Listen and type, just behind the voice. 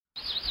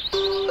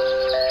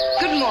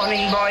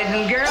morning, boys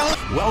and girls.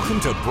 Welcome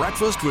to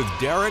Breakfast with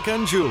Derek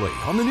and Julie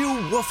on the new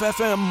Woof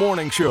FM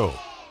Morning Show.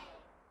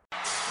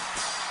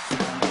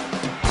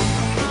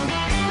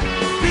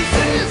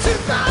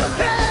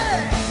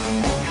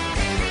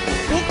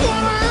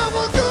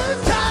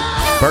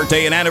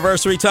 Birthday and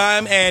anniversary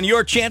time and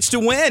your chance to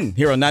win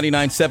here on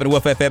 99.7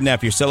 Woof FM. Now,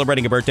 if you're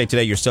celebrating a birthday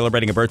today, you're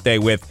celebrating a birthday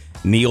with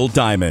Neil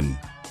Diamond.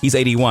 He's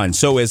 81.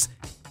 So is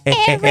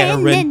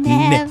Aaron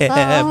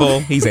Neville.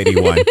 He's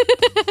 81.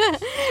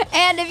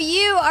 And if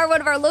you are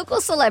one of our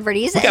local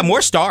celebrities... We got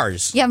more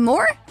stars. You have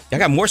more? I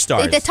got more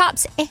stars. The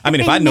tops. I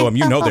mean, if I know them,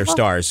 you know they're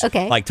stars.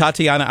 Okay. Like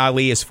Tatiana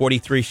Ali is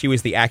 43. She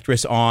was the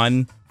actress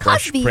on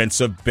Fresh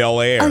Prince of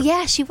Bel-Air. Oh,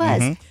 yeah, she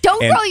was. Mm-hmm.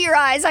 Don't roll your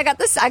eyes. I got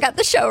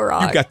the show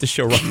wrong. You got the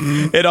show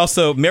wrong. And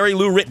also, Mary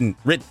Lou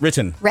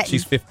Retton.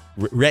 She's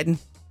Retton?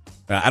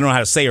 I don't know how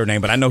to say her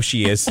name, but I know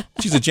she is.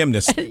 She's a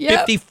gymnast.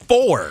 Yep.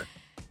 54.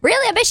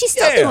 Really? I bet she's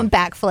still doing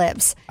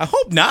backflips. I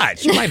hope not.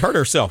 She might hurt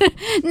herself.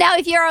 Now,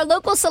 if you're our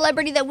local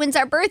celebrity that wins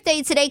our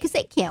birthday today, because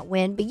they can't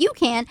win, but you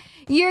can,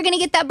 you're going to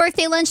get that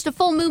birthday lunch to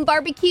Full Moon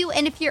Barbecue.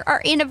 And if you're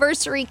our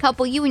anniversary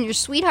couple, you and your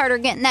sweetheart are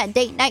getting that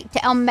date night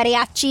to El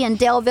Mariachi in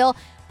Delville,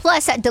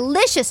 plus that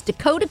delicious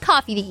Dakota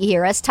coffee that you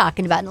hear us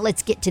talking about. And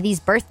let's get to these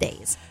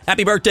birthdays.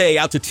 Happy birthday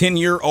out to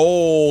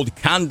 10-year-old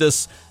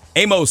Candace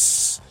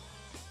Amos.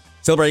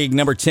 Celebrating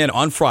number 10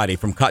 on Friday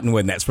from Cottonwood,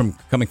 and that's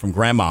coming from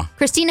Grandma.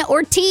 Christina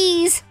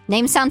Ortiz.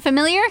 Name sound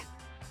familiar?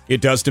 It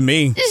does to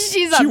me.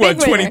 She won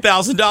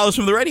 $20,000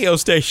 from the radio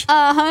station.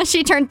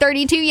 She turned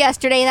 32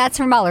 yesterday. That's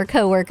from all her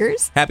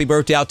coworkers. Happy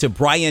birthday out to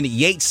Brian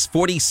Yates,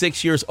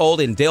 46 years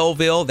old in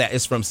Delville. That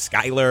is from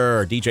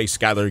DJ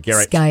Skylar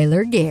Garrett.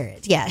 Skylar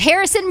Garrett. Yeah.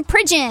 Harrison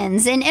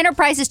Pridgens in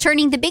Enterprise is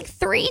turning the big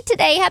 3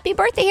 today. Happy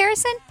birthday,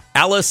 Harrison.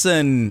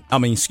 Alyssa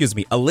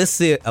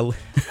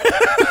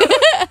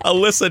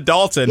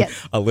Dalton.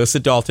 Yes.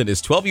 Alyssa Dalton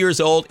is 12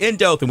 years old in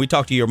Dothan. We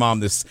talked to your mom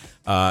this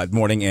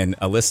morning, and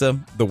Alyssa,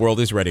 the world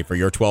is ready for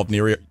your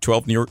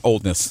 12-year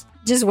oldness.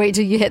 Just wait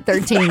till you hit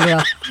 13,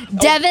 girl.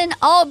 Devin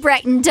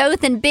Albrecht in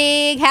Dothan.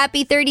 Big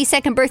happy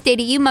 32nd birthday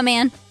to you, my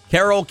man.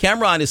 Carol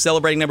Cameron is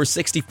celebrating number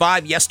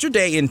 65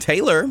 yesterday in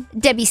Taylor.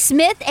 Debbie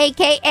Smith,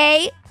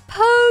 a.k.a.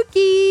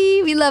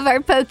 Pokey. We love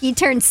our Pokey.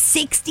 Turned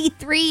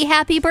 63.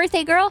 Happy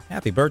birthday, girl.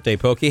 Happy birthday,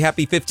 Pokey.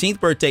 Happy 15th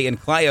birthday in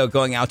Clio,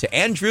 going out to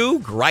Andrew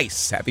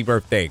Grice. Happy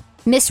birthday.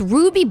 Miss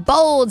Ruby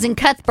Bolds in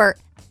Cuthbert,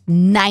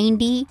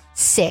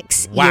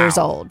 96 years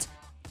old.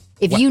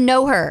 If you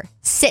know her,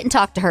 sit and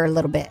talk to her a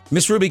little bit.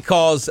 Miss Ruby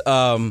calls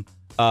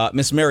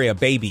Miss Mary a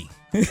baby.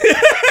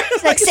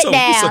 Like, sit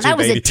down. I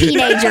was a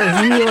teenager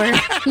when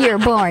you were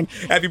born.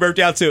 Happy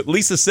birthday out to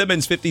Lisa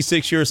Simmons,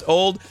 56 years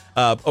old,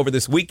 over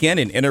this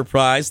weekend in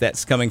Enterprise.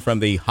 That's coming from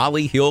the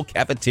Holly Hill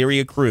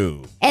Cafeteria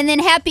crew. And then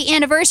happy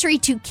anniversary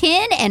to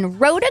Ken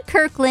and Rhoda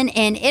Kirkland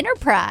in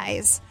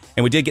Enterprise.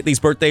 And we did get these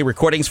birthday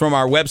recordings from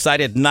our website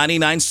at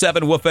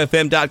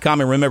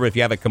 997woofm.com. And remember, if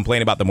you have a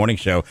complaint about the morning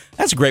show,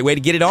 that's a great way to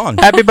get it on.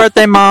 Happy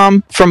birthday,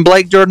 Mom, from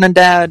Blake, Jordan, and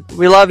Dad.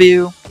 We love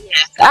you.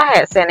 Yes, I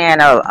had sent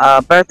in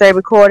a birthday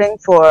recording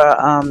for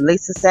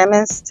Lisa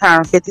Simmons,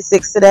 turned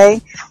 56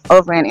 today,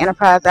 over in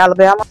Enterprise,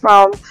 Alabama,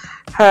 from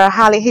her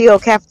Holly Hill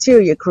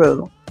Cafeteria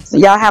crew. So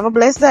y'all have a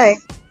blessed day.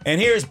 And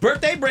here's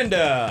Birthday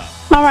Brenda.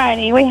 All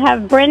righty, we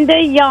have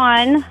Brenda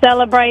Yon,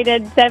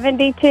 celebrated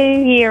 72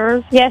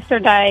 years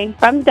yesterday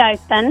from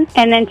Dothan.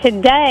 And then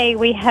today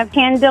we have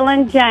Kendall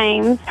and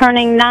James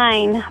turning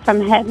 9 from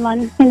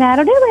Headland. And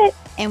that'll do it.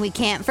 And we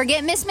can't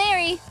forget Miss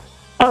Mary.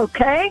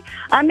 Okay.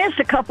 I missed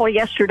a couple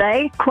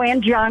yesterday.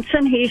 Quinn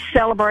Johnson, he's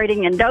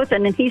celebrating in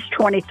Dothan, and he's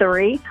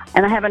 23.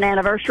 And I have an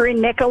anniversary,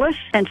 Nicholas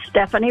and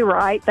Stephanie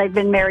Wright. They've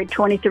been married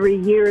 23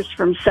 years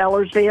from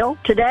Sellersville.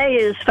 Today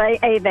is Faye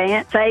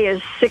Avant. Faye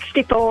is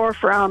 64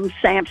 from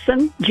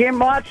Sampson. Jim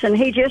Watson,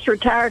 he just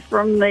retired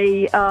from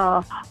the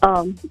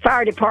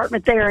fire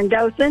department there in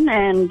Dothan,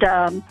 and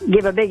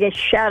give a big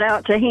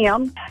shout-out to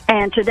him.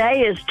 And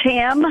today is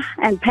Tim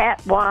and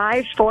Pat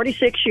Wise,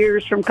 46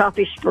 years from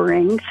Coffee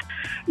Springs.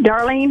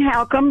 Darlene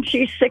Halcomb,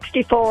 she's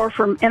 64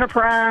 from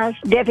Enterprise.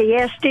 Debbie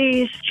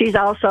Estes, she's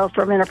also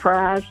from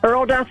Enterprise.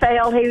 Earl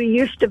Duffel, he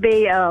used to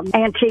be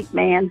Antique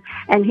Man,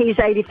 and he's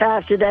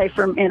 85 today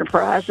from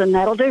Enterprise, and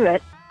that'll do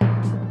it.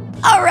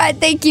 All right,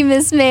 thank you,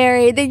 Miss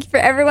Mary. Thank you for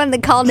everyone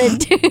that called in.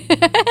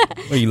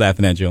 What are you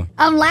laughing at, Julie?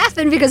 I'm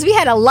laughing because we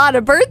had a lot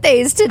of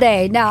birthdays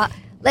today. Now,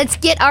 let's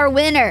get our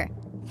winner.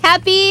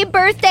 Happy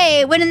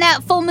birthday! Winning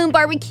that Full Moon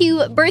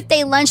Barbecue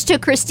birthday lunch to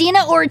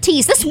Christina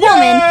Ortiz. This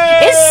woman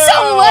is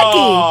so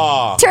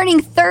lucky. Turning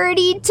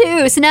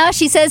 32. So now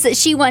she says that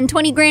she won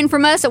 20 grand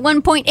from us at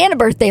one point and a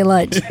birthday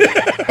lunch.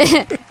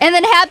 And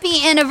then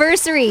happy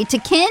anniversary to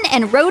Ken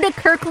and Rhoda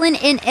Kirkland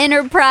in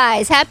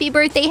Enterprise. Happy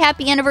birthday,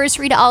 happy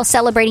anniversary to all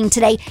celebrating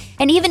today.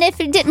 And even if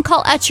it didn't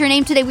call out your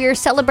name today, we are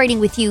celebrating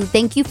with you.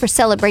 Thank you for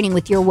celebrating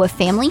with your Woof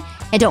family.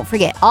 And don't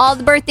forget, all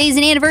the birthdays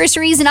and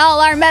anniversaries and all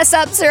our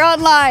mess-ups are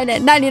online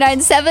at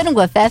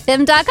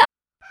 997woofm.com.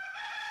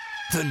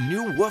 The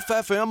new Woof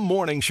FM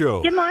Morning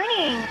Show. Good morning.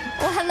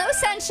 Well, hello,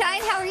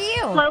 Sunshine. How are you?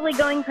 Slowly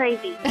going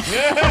crazy.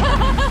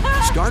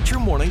 Start your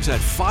mornings at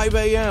 5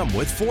 a.m.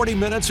 with 40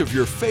 minutes of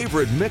your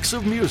favorite mix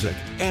of music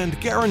and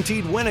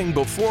guaranteed winning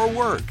before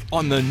work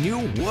on the new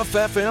Woof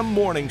FM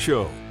Morning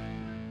Show.